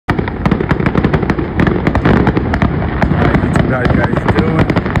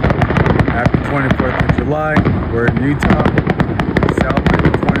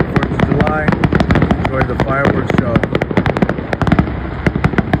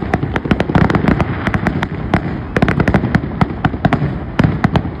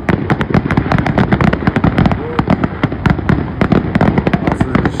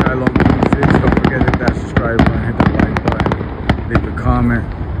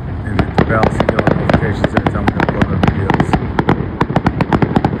and hit the bell so you get all notifications every time we upload our videos.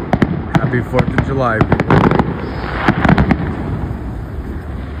 Happy 4th of July, people.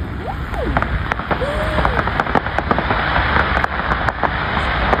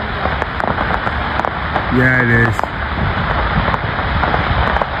 Yeah, it is.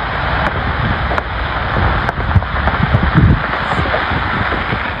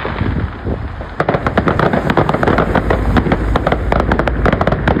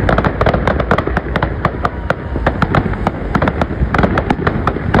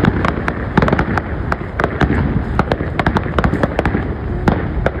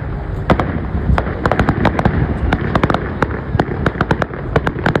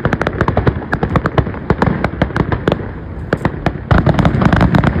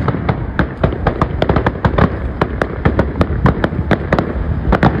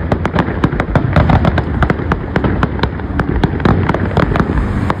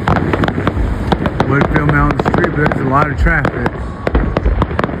 Would film out on the street, but there's a lot of traffic.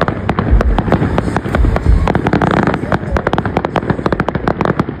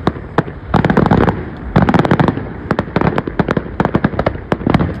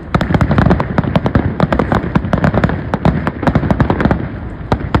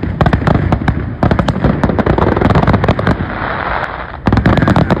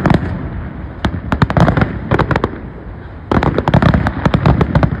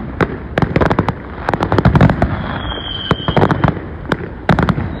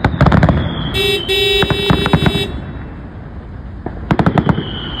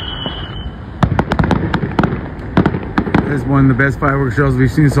 This is one of the best fireworks shows we've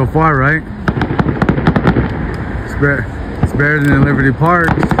seen so far, right? It's better than Liberty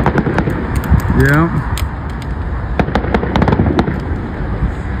Parks. Yeah.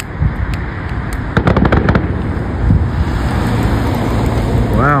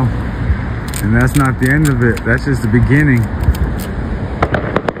 Wow. And that's not the end of it. That's just the beginning.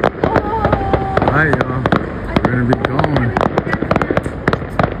 Alright, y'all. We're gonna be going.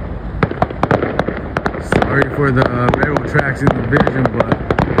 Sorry for the railroad tracks in the vision, but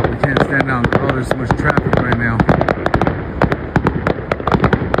we can't stand down the road. There's so much traffic right now.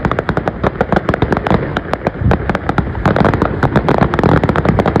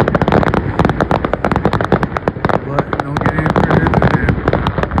 But don't get any further than that.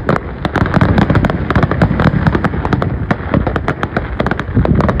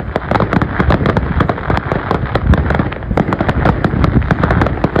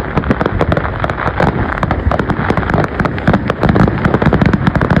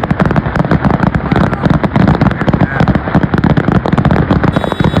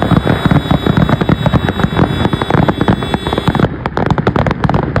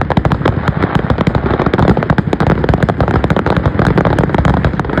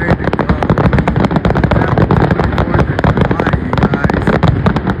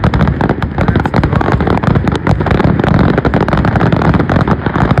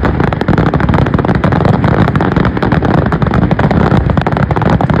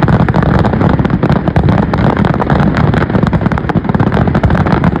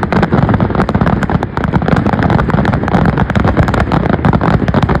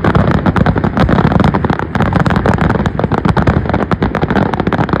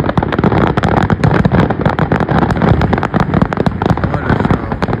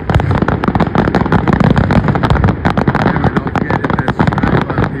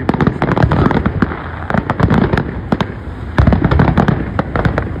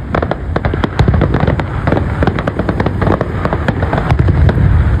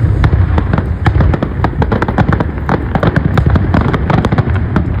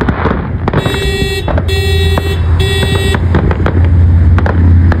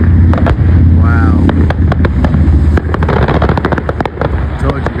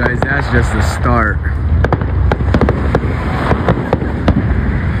 That's just the start.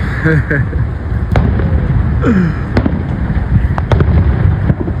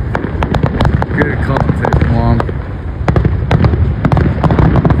 Good content, Mom.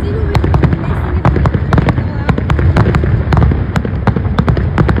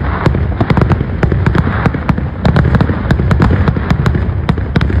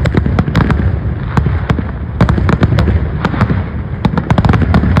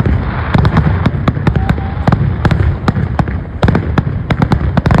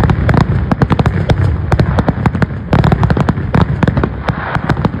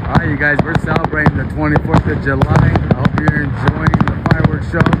 You guys, we're celebrating the 24th of July. I hope you're enjoying the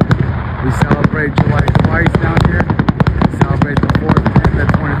fireworks show. We celebrate July twice down here. We celebrate the 4th and the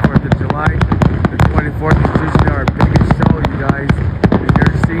 24th of July. The 24th is usually our biggest show, you guys. If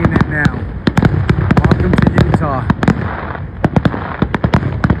you're seeing it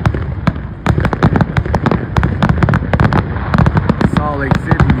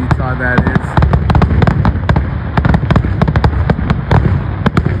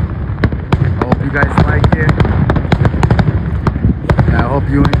you guys like it. And I hope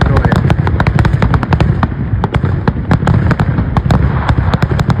you enjoy it.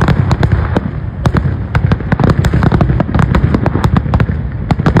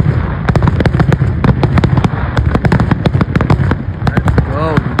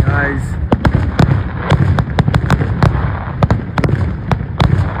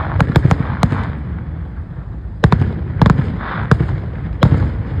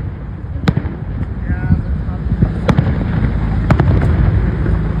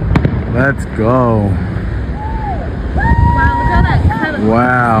 Let's go. Wow, look at that color.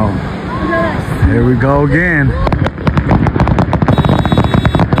 Wow. Look at that. Here we go again. Here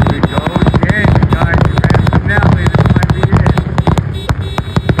we go again, you guys. Grand finale. This might be it.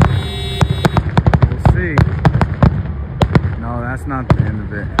 We'll see. No, that's not the end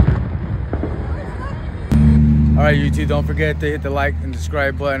of it. Alright, YouTube, don't forget to hit the like and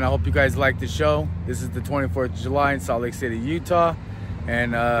subscribe button. I hope you guys like the show. This is the 24th of July in Salt Lake City, Utah.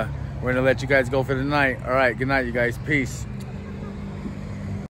 And we're gonna let you guys go for the night. All right, good night, you guys. Peace.